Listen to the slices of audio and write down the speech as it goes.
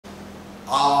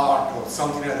art or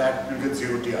something like that, you'll get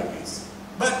 0 TRPs.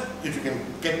 But if you can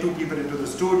get 2 people into the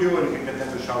studio and you can get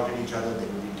them to shout at each other, there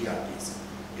will be TRPs.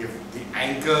 If the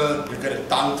anchor, you get a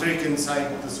tantric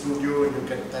inside the studio and you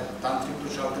get that tantric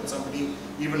to shout at somebody,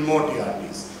 even more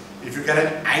TRPs. If you get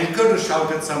an anchor to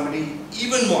shout at somebody,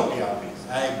 even more TRPs.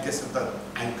 I guess if the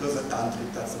anchors are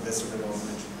tantric, that's the best of it all,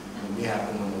 which may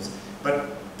happen on those. But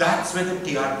that's where the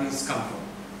TRPs come from.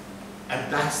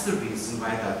 And that's the reason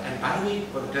why that. And by the way,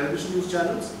 for the television news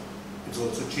channels, it's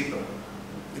also cheaper.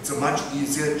 It's a much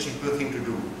easier, cheaper thing to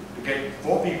do. To get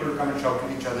 4 people to come and shout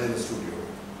at each other in the studio,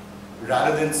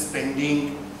 rather than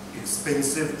spending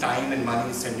expensive time and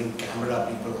money sending camera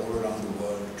people all around the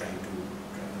world trying to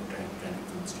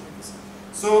film stories.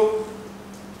 So,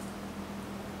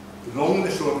 the long and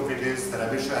the short of it is that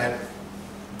I wish I had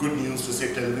good news to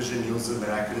say television news is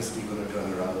miraculously going to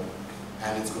turn around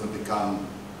and it's going to become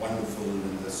wonderful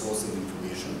and the source of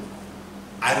information.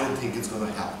 I don't think it's going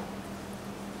to happen.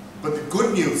 But the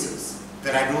good news is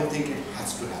that I don't think it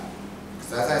has to happen.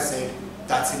 Because as I said,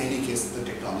 that's in any case the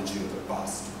technology of the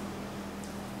past.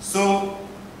 So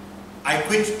I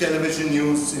quit television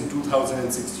news in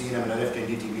 2016. I mean, I left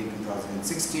NDTV in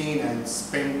 2016 and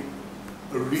spent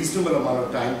a reasonable amount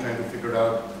of time trying to figure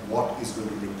out what is going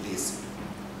to replace it.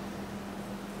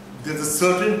 There's a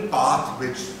certain path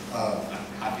which I'm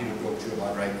happy to talk to you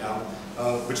about right now,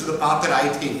 which is the path that I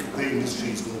think the industry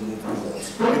is going to move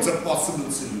towards. It's a possible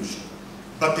solution.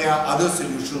 But there are other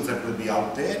solutions that will be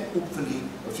out there. Hopefully,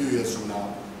 a few years from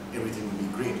now, everything will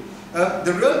be great.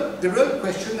 The real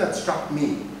question that struck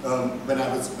me when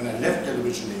I left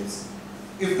television is,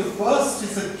 if the first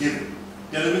is a given,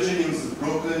 television news is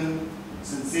broken,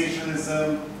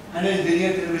 sensationalism, and in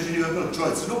linear television you have no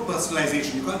choice. There's no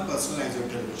personalization. You can't personalize your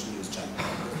television news channel.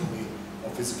 There's no way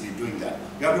of physically doing that.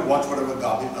 You have to watch whatever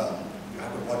garbage. You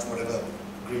have to watch whatever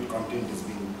great content is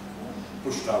being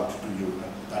pushed out to you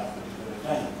at that particular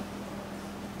time.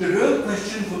 The real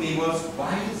question for me was,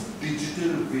 why is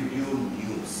digital video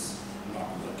news not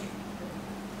working?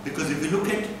 Because if you look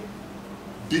at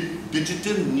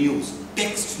digital news,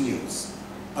 text news,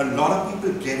 a lot of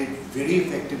people get it very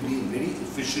effectively and very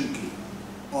efficiently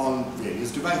on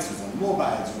various devices, on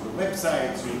mobiles, you go to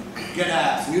websites, you get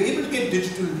apps, and you're able to get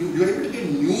digital news, you're able to get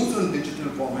news on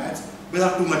digital formats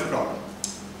without too much problem.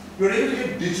 You're able to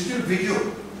get digital video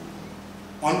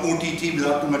on OTT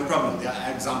without too much problem. There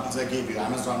are examples I gave you,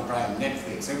 Amazon Prime,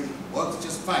 Netflix, everything works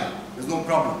just fine, there's no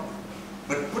problem.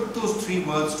 But put those 3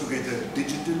 words together,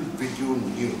 digital video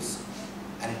news,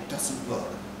 and it doesn't work.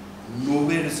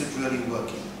 Nowhere is it really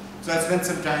working. So I spent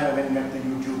some time, I went and met the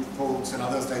YouTube folks and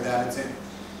others like that and said,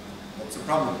 what's the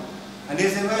problem? And they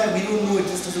say, well, we don't know, it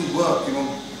just doesn't work. You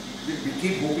know, we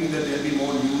keep hoping that there'll be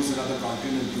more news and other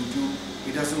content on YouTube.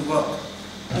 It doesn't work.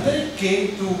 And then it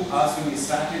came to us when we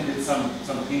sat and did some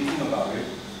thinking about it.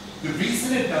 The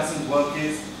reason it doesn't work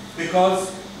is because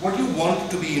what you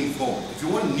want to be informed, if you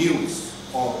want news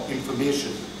or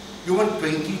information, you want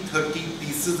 20, 30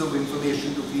 pieces of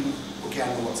information to feel, okay, I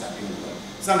know what's happening in the world.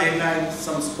 Some headlines,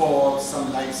 some sports,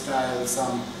 some lifestyle,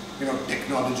 some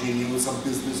technology news, some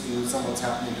business news, some what's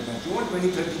happening in the world. You want 20,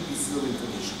 30 pieces of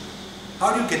information.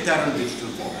 How do you get that on digital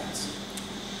formats?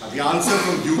 Now, the answer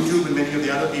from YouTube and many of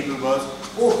the other people was,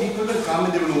 oh, people will come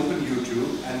and they will open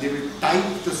YouTube and they will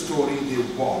type the story they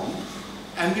want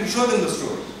and we'll show them the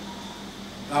story.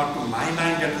 Now, to my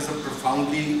mind, that is a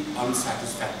profoundly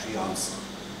unsatisfactory answer.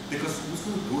 Because who's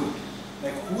going to do it?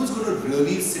 Like, who's going to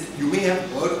really sit? You may have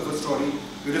heard of a story.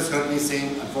 You just heard me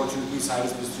saying, unfortunately,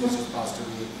 Cyrus Pistorius just passed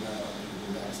away.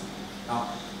 Now,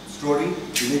 story,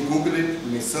 you may Google it,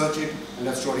 you may search it, and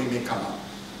that story may come up.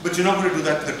 But you're not going to do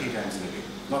that 30 times in a day,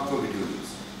 not for video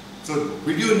news. So,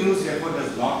 video news, therefore,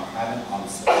 does not have an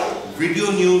answer.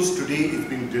 Video news today is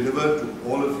being delivered to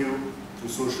all of you through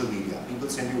social media. People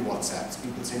send you WhatsApps,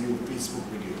 people send you Facebook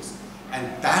videos.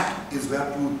 And that is where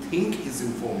you think is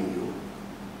informing you,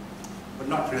 but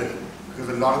not really. Because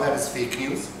a lot of that is fake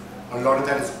news, a lot of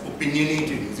that is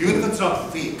opinionated news. Even if it's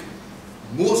not fake,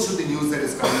 most of the news that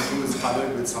is coming through is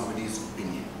colored with somebody's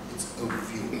opinion. It's a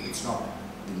view, it's not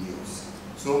the news.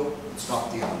 So, it's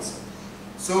not the answer.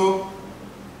 So,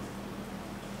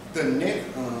 the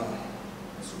next...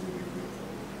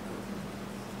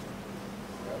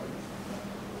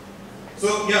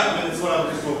 So yeah, I mean, that's what I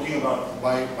was just talking about,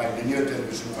 why linear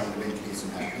television fundamentally isn't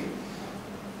happening.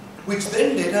 Which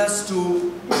then led us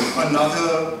to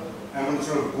another, I'm going to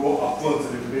sort of go upwards a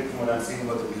little bit from what I'm saying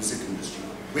about the music industry.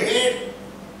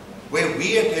 Where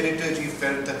we at Editorji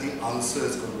felt that the answer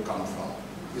is going to come from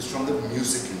is from the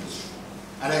music industry.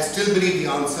 And I still believe the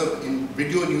answer in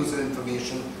video news and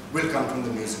information will come from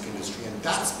the music industry. And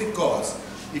that's because,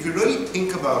 if you really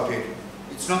think about it,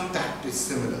 it's not that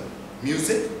dissimilar.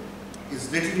 Music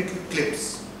is little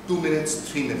clips, 2 minutes,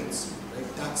 3 minutes.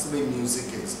 Right? That's the way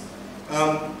music is.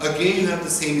 Again, you have the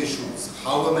same issues.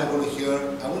 How am I going to hear?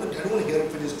 I don't want to hear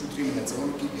it for just 2-3 minutes. I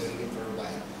want to keep hearing it for a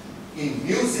while. In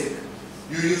music,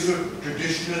 you used to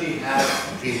traditionally have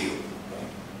radio. Right?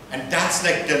 And that's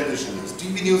like television news.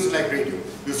 TV news is like radio.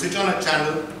 You switch on a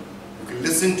channel, you can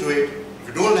listen to it. If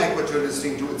you don't like what you're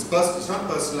listening to, it's not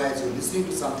personalized. You're listening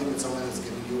to something that someone is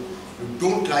giving you. You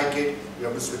don't like it, you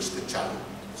have to switch the channel.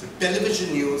 So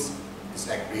television news is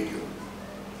like radio.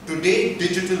 Today,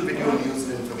 digital video news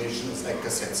and information is like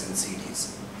cassettes and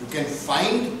CDs. You can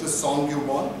find the song you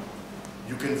want,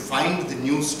 you can find the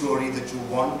news story that you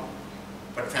want,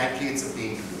 but frankly, it's a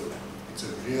pain to do it. It's a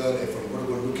real effort. You've got to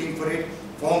go looking for it.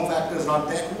 Form factor is not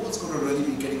there. Who's going to really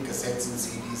be getting cassettes and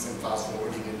CDs and fast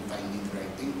forwarding and finding the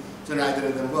right thing? So neither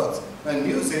of them works. But in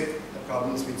music, the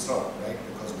problem's been solved, right?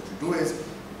 Because what you do is,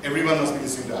 everyone must be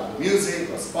listening to Apple Music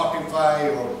or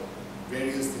Spotify or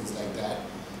various things like that,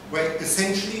 where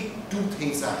essentially two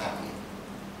things are happening.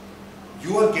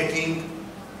 You are getting,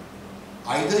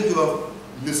 either you are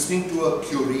listening to a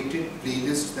curated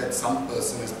playlist that some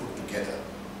person has put together,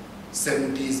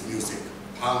 70s music,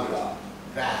 bhangra,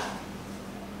 rap,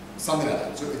 something like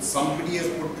that. So it's somebody has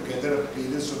put together a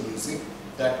playlist of music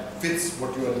that fits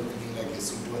what you are feeling like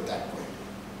listening to at that point.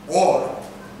 Or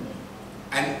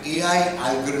an AI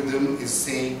algorithm is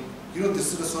saying, you know,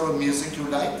 this is the sort of music you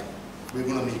like, we're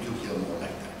going to make you hear more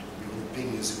like that. We're going to play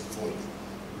music for you.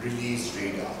 Release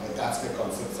radar. Well, that's where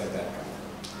concepts like that come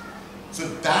from. So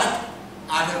that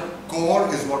at a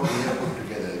core is what we have put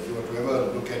together. If you were to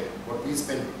ever look at what we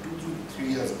spent 2 to 3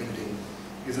 years building,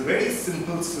 is a very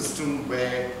simple system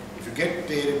where if you get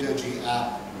the Editorji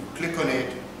app, you click on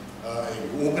it,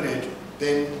 you open it,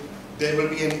 then there will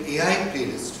be an AI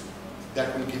playlist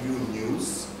that will give you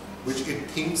news, which it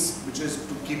thinks, which is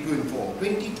to keep you informed.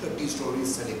 20, 30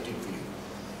 stories selected for you.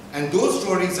 And those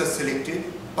stories are selected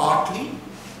partly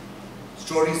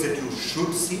stories that you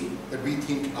should see, that we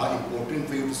think are important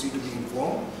for you to see to be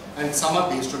informed, and some are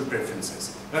based on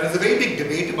preferences. Now there's a very big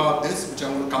debate about this, which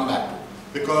I'm going to come back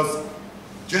to, because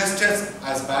just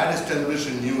as bad as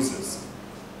television news is,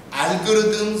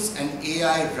 algorithms and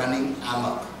AI running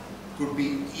amok could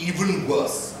be even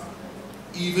worse.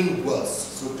 Even worse.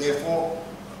 So therefore,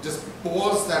 just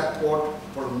pause that thought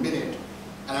for a minute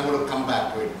and I'm going to come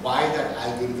back to it, why that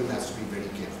algorithm has to be very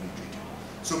carefully treated.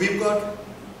 So we've got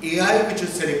AI which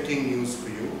is selecting news for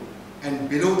you, and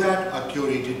below that are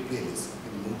curated playlists.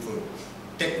 You move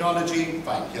for technology,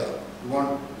 fine, here. You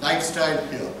want lifestyle,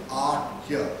 here. Art,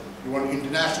 here. You want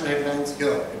international headlines,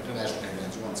 here. International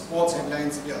headlines. You want sports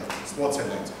headlines, here. Sports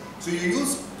headlines. So you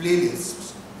use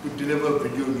playlists to deliver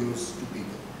video news to people.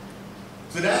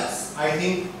 So that's, I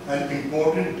think, an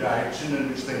important direction in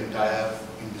which the entire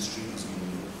industry is going to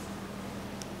move.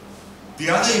 The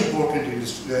other important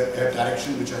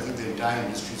direction which I think the entire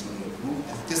industry is going to move,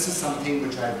 and this is something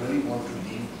which I really want to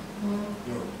leave,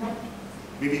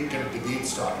 maybe get a debate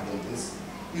started on this,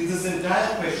 is this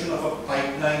entire question of a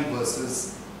pipeline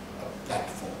versus a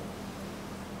platform.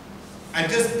 And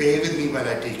just bear with me while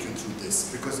I take you through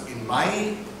this, because in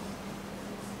my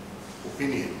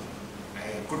opinion,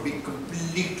 I could be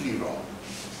completely wrong.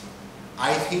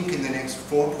 I think in the next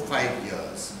 4 to 5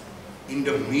 years, in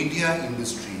the media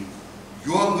industry,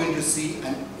 you are going to see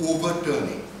an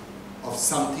overturning of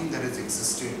something that has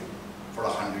existed for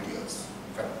 100 years,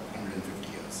 in fact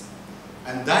 150 years.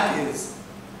 And that is,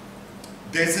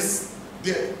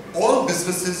 all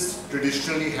businesses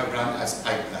traditionally have run as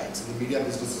pipelines, and the media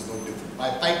business is no different. By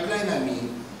pipeline I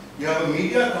mean, you have a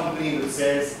media company which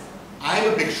says,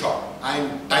 I'm a big shot,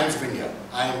 I'm Times of India,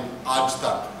 I'm Aaj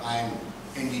Tak, I'm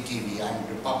NDTV, I'm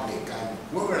Republic, I'm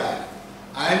whoever I am.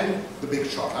 I'm the big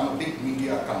shot, I'm a big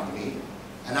media company,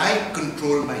 and I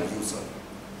control my user.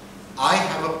 I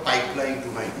have a pipeline to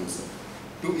my user.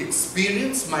 To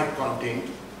experience my content,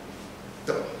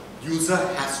 the user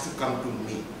has to come to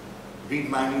me. Read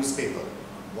my newspaper,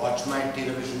 watch my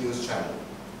television news channel,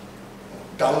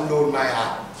 download my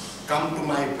app, come to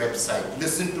my website,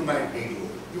 listen to my radio.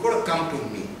 You've got to come to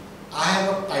me. I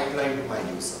have a pipeline to my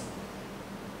user.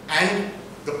 And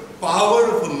the power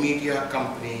of a media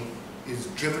company is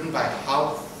driven by how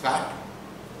fat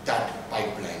that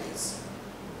pipeline is.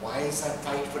 Why is that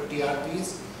fight for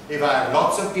TRPs? If I have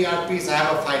lots of TRPs, I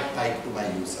have a fight pipe to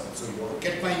my user. So you want to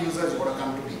get my users, you want to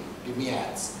come to me, give me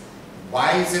ads.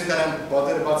 Why is it that I'm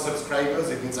bothered about subscribers?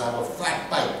 It means I have a fat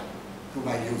pipe to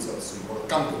my users. So you want to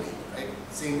come to me, right?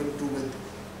 Same with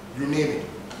you name it.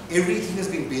 Everything has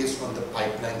been based on the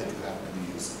pipeline that you have to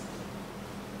the user.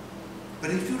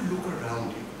 But if you look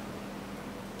around you,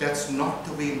 that's not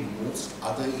the way most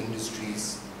other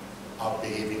industries are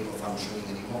behaving or functioning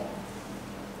anymore.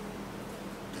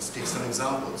 Let's take some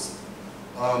examples.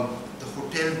 The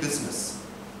hotel business.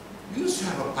 We used to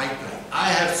have a pipeline. I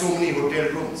have so many hotel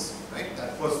rooms, right?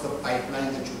 That was the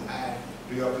pipeline that you had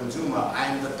to your consumer. I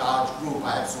am the Taj Group.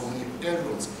 I have so many hotel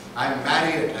rooms. I am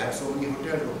Marriott. I have so many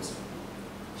hotel rooms.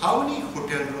 How many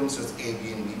hotel rooms does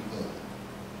Airbnb own?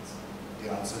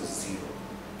 The answer is 0.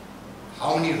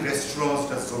 How many restaurants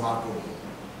does Zomato own?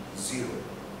 0.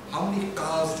 How many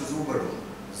cars does Uber own?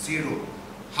 0.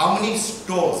 How many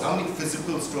stores, how many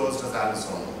physical stores does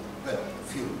Amazon own? Well,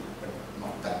 few, but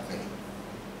not that many.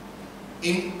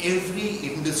 In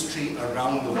every industry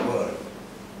around the world,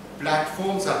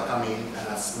 platforms are coming and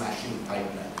are smashing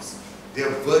pipelines. There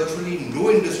are virtually no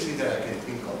industry that I can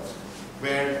think of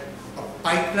where a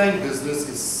pipeline business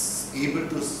is able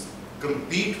to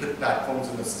compete with platforms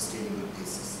on a sustainable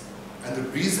basis. And the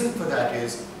reason for that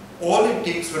is, all it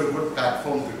takes for a good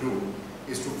platform to do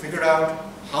is to figure out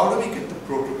how do we get the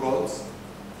protocols,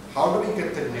 how do we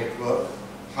get the network,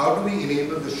 how do we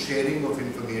enable the sharing of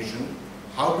information,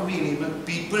 how do we enable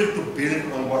people to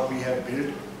build on what we have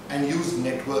built and use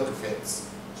network effects.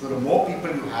 So the more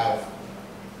people you have,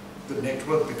 the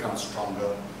network becomes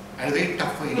stronger, and it's very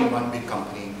tough for any one big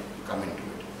company to come into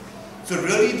it. So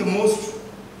really the most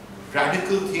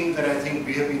radical thing that I think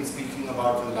we have been speaking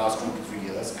about for the last 2 to 3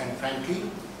 years, and frankly,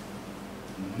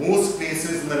 most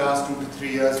places in the last 2 to 3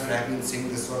 years when I've been seeing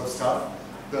this sort of stuff,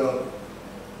 the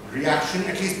reaction,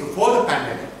 at least before the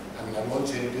pandemic, I mean, I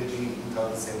launched Editorji in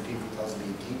 2017,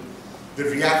 2018, the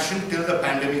reaction till the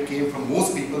pandemic came from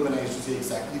most people when I used to say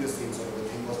exactly the same sort of a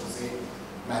thing was to say,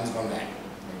 man's gone mad.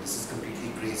 Like, this is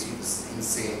completely crazy, this is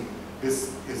insane,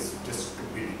 this is just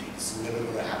stupidity, this is never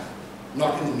going to happen.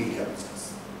 Not in the media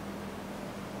business.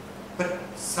 But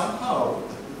somehow,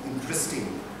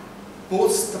 interesting,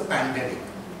 post the pandemic,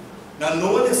 now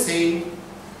no one is saying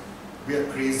we are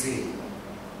crazy.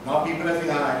 Now people are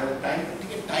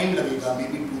saying, time lagega,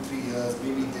 maybe 2-3 years,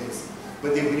 maybe this,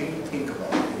 but they're willing to think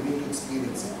about it, they're willing to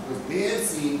experience it, because they have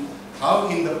seen how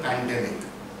in the pandemic,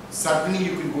 suddenly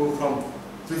you can go from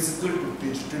physical to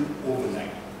digital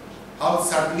overnight. How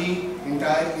suddenly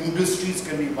entire industries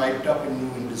can be wiped up and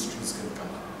new industries can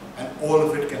come up, and all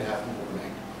of it can happen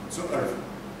overnight. So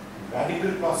a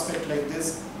radical prospect like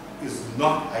this is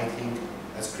not, I think,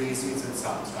 as crazy as it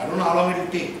sounds. I don't know how long it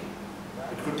will take.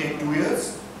 It could take 2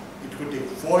 years, it could take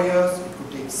 4 years, it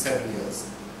could take 7 years.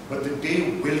 But the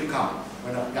day will come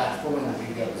when a platform and a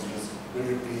media business will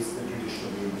replace the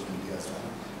traditional way in which media is done.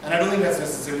 And I don't think that's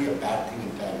necessarily a bad thing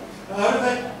entirely.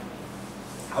 Now,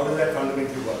 how does that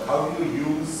fundamentally work? How do you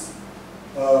use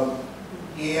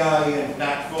AI and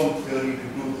platform theory to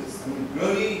do this? I mean,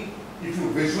 really, if you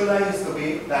visualize the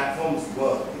way platforms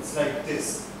work, it's like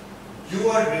this. You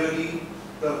are really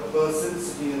the person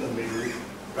sitting in the middle,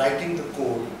 writing the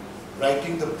code,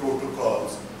 writing the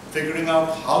protocols, figuring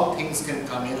out how things can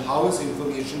come in, how is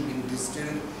information being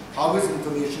distilled, how is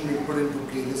information being put into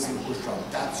playlists and pushed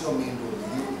out. That's your main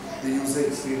role, the user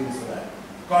experience for that.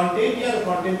 Content, yeah, the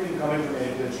content can come in from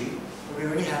Editorji, but we're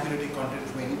very happy to take content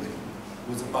from anybody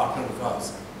who's a partner of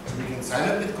ours. We can sign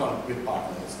up with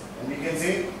partners, and we can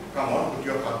say, come on, put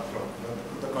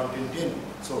the content in.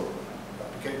 So,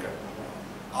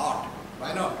 art,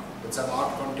 why not? Let's have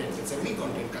art content, let's have any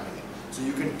content coming in. So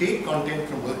you can take content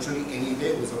from virtually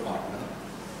anywhere who's a partner,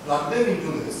 plug them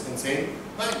into this and say,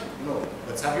 fine,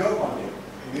 let's have your content.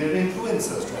 We get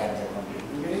influencers to add their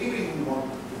content. We get anybody who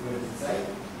wants to go inside.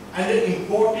 And an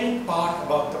important part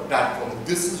about the platform,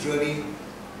 this is really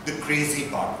the crazy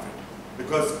part of it.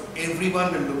 Because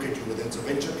everyone will look at you, whether it's a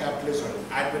venture capitalist or an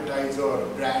advertiser or a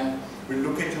brand, will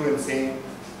look at you and say,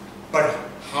 but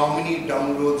how many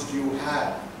downloads do you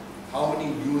have? How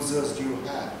many users do you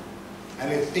have?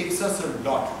 And it takes us a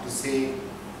lot to say,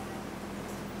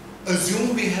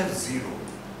 assume we have 0.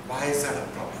 Why is that a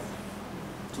problem?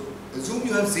 So assume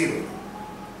you have 0.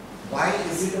 Why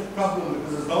is it a problem?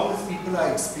 Because as long as people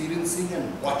are experiencing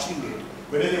and watching it,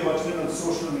 whether they're watching it on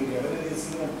social media, whether they're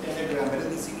seeing it on Telegram, whether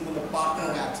they're seeing it on the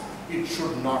partner apps, it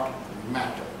should not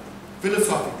matter.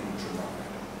 Philosophically, it should not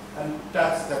matter. And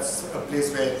that's a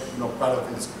place where, part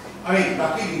of this. I mean,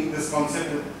 luckily, this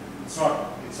concept, it's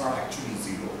not actually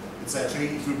 0. It's actually,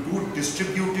 if you do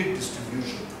distributed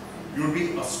distribution, you'll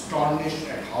be astonished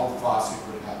at how fast it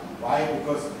will happen. Why?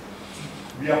 Because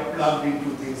we are plugged into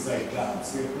things like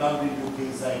clouds. We are plugged into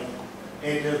things like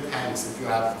Airtel Thanks. If you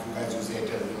guys use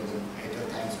Airtel, the Airtel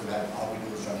Thanks will have our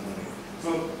videos running on it. So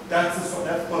that's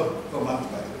per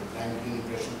month, by the way. 19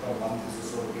 impressions per month is the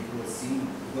sort of people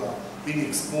who are being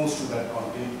exposed to that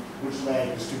content, which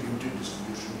by distributed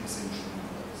distribution essentially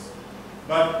works.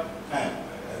 But, and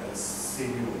I'll save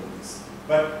you all this.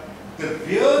 But the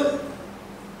real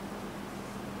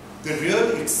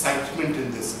excitement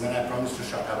in this, and then I promise to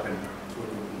shut up and throw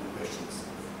open questions.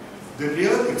 The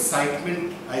real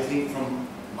excitement, I think, from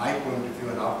my point of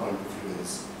view and our point of view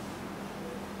is,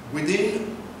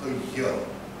 within a year,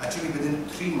 actually within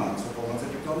 3 months or 4 months, the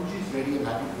technology is ready and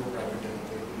happy to go private demo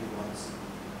for everybody wants.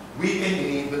 We can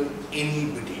enable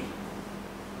anybody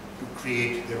to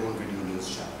create their own video news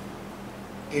channel.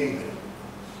 Anybody.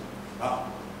 Now,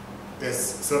 there's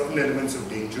certain elements of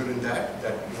danger in that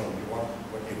you want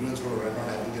what everyone's going to run on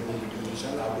having their own video news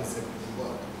channel, how does it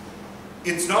work?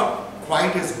 It's not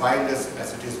quite as wild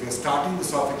as it is. We are starting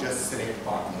this off with just select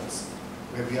partners.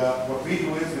 Where what we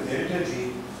do is with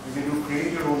Editorji, we do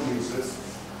create your own users.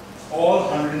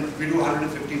 We do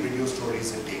 150 video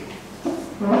stories a day.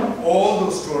 All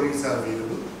those stories are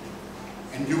available,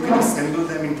 and you can assemble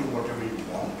them into whatever you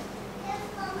want,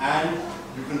 and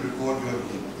you can record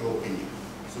your opinion.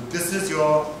 So this is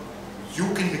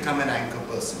you can become an anchor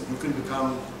person. You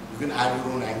can add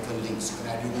your own anchor links. You can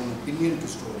add your own opinion to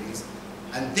stories,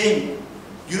 and then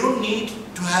you don't need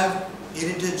to have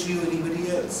Editorji or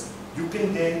anybody else. You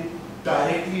can then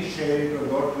directly share it on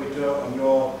your Twitter, on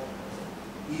your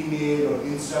email or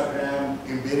Instagram,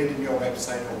 embed it in your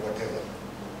website or whatever.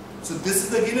 So this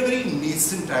is again a very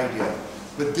nascent idea,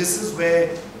 but this is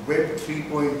where Web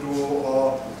 3.0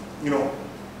 or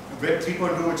Web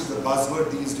 3.0, which is a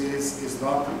buzzword these days, it's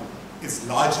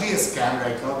largely a scam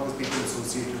right now because people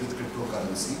associate it with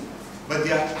cryptocurrency. But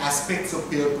there are aspects of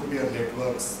peer-to-peer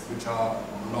networks which are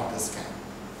not a scam.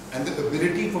 And the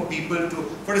ability for people to,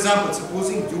 for example,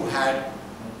 supposing you had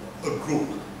a group,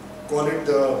 call it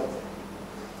the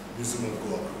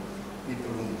Goa group,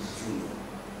 people whom you know,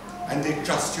 and they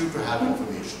trust you to have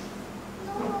information.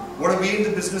 What are we in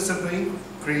the business of doing?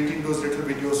 Creating those little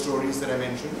video stories that I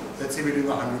mentioned. Let's say we're doing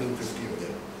 150 of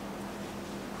them.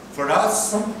 For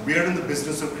us, we are in the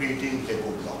business of creating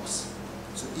Lego blocks.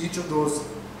 So each of those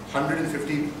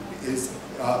 150 is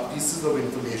pieces of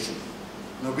information.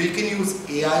 Now we can use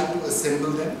AI to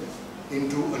assemble them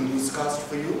into a newscast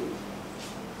for you.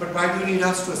 But why do you need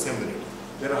us to assemble it?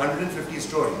 There are 150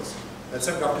 stories. Let's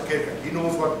have Dr. Kerkar. He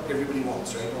knows what everybody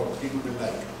wants, right? Or people will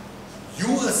like.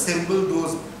 You assemble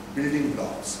those building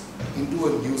blocks into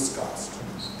a newscast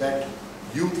that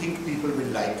you think people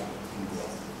will like in Goa.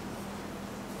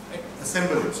 Right?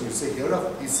 Assemble it. So you say, here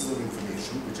are pieces of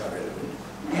information which are relevant.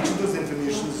 Each of those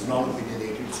information is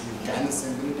non-opinionated, so you can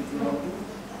assemble it if you want to.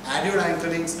 Add your anchor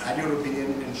links, add your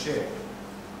opinion, and share.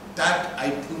 That,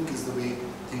 I think, is the way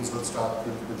things will start to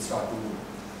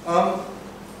move.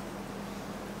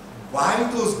 Why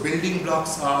those building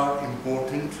blocks are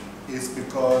important is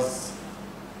because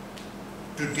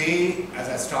today, as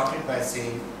I started by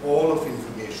saying, all of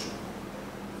information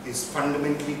is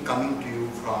fundamentally coming to you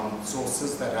from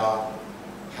sources that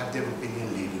have their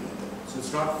opinion laden on them. So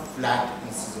it's not flat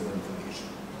pieces of information.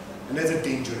 And there's a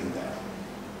danger in that.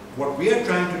 What we are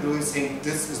trying to do is saying,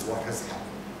 this is what has happened.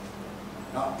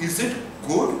 Now, is it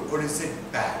good or is it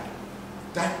bad?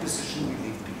 That decision we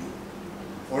leave to you.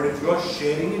 Or if you're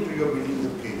sharing it or you're building the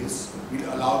playlist,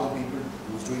 we'll allow the people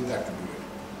who's doing that to do it.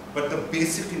 But the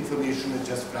basic information is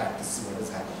just flat, this is what has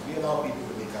happened. We allow people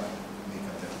to make up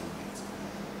their own things.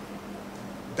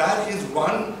 That is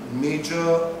one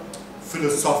major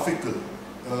philosophical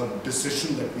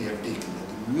decision that we have taken, that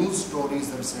the news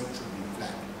stories themselves should be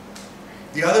flat.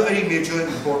 The other very major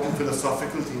important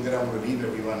philosophical thing that I want to leave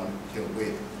everyone here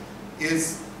with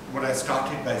is what I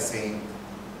started by saying,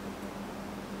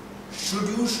 should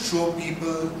you show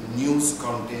people news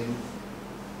content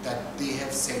that they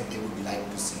have said they would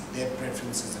like to see, their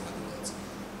preferences in other words.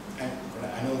 And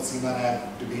I know Seema and I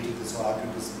have debated this or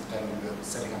argued this at the time we were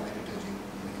setting up Editorji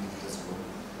many years ago.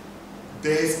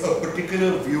 There's a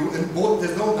particular view, and both,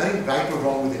 there's nothing right or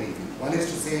wrong with any view. One is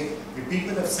to say, if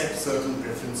people have set certain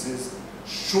preferences,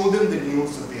 show them the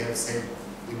news that they have said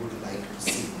they would like to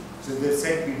see. So if they've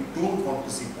said we don't want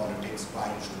to see politics, why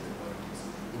should they politics?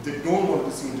 If they don't want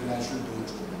to see international, don't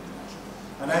show them international.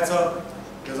 And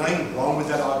there's nothing wrong with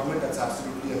that argument, that's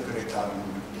absolutely a correct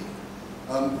argument to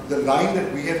take. The line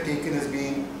that we have taken has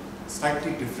been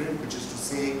slightly different, which is to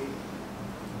say,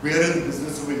 we're in the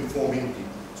business of informing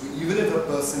people. So even if a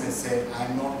person has said,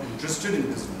 I'm not interested in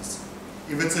business,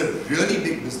 if it's a really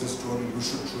big business story, you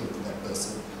should show it to that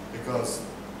person. Because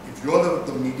if you're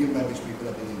the medium by which people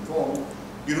are being informed,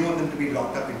 you don't want them to be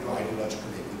locked up into ideological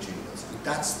echo chambers. But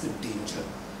that's the danger.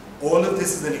 All of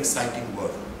this is an exciting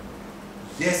world.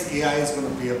 Yes, AI is going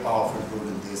to play a powerful role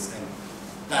in this, and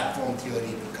platform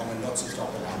theory will come and lots of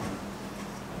stuff will happen.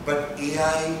 But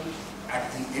AI at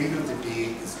the end of the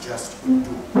day is just a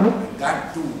tool. And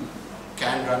that tool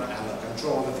can run amok. I'm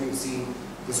sure all of you have seen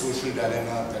the social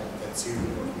dilemma that series of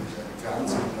documentaries. If you haven't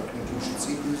seen the documentary, you should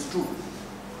see it. It's true.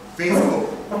 Facebook,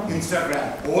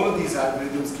 Instagram, all of these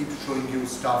algorithms keep showing you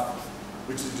stuff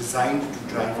which is designed to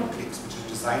drive clicks, which is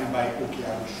designed by, okay,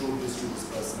 I will show this to this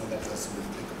person and that person will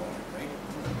click upon it, right?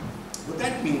 What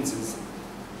that means is,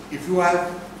 if you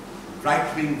have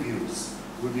right-wing views,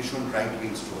 you will be shown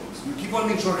right-wing stories. You keep on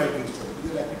being shown right-wing stories,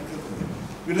 you're likely to click on them.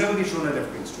 You'll never be shown a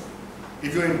left-wing story.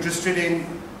 If you're interested in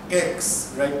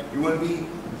X, right, you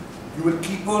will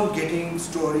keep on getting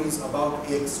stories about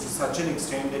X to such an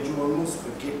extent that you almost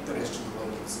forget the rest of the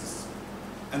world exists.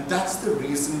 And that's the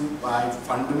reason why,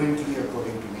 fundamentally,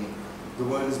 according to me, the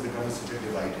world has become such a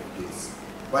divided place.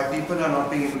 Why people are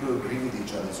not being able to agree with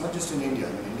each other. It's not just in India.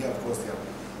 In India, of course, there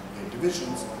are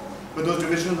divisions, but those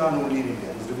divisions aren't only in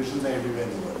India. Those divisions are everywhere in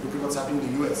the world. Look at what's happening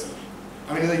in the US.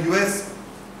 I mean, in the US,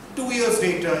 2 years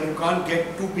later, you can't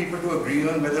get two people to agree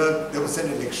on whether there was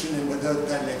an election and whether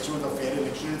the election was a fair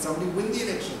election and somebody win the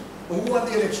election. Or who won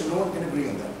the election? No one can agree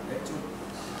on that. Right? So,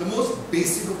 the most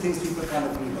basic of things people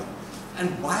can't agree on. And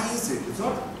why is it? It's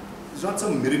not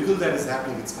some miracle that is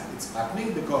happening. It's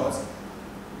happening because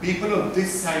people on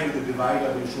this side of the divide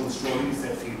are being shown stories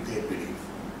that feed their belief.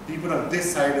 People on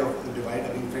this side of the divide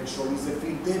are being fed stories that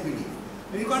feed their belief.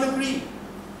 And you can't agree.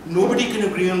 Nobody can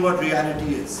agree on what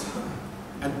reality is.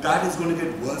 And that is going to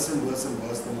get worse and worse and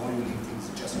worse the more you leave things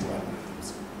just to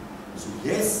algorithms. So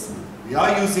yes, we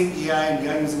are using AI and we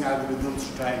are using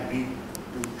algorithms to try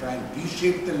and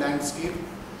reshape the landscape.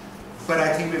 But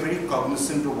I think we're very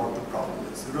cognizant of what the problem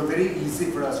is. It was very easy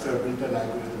for us to have built an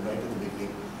algorithm right at the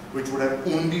beginning, which would have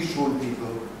only shown people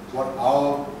what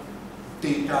our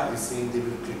data is saying they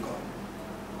will click on.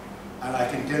 And I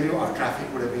can tell you our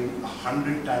traffic would have been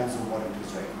 100 times of what it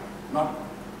is right now. Not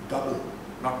double,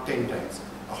 not 10 times,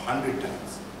 100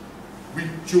 times. We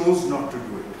chose not to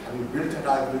do it. Having built an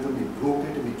algorithm, we broke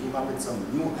it and we came up with some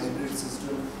new hybrid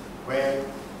system where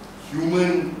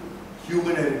human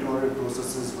editorial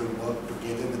processes will work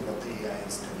together with what the AI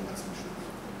is telling us we should do.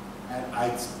 And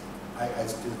I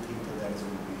still think that is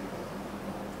going to be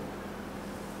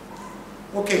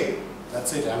okay,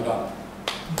 that's it, I'm done.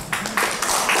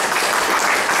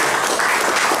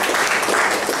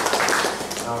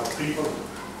 Now, people,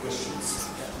 questions.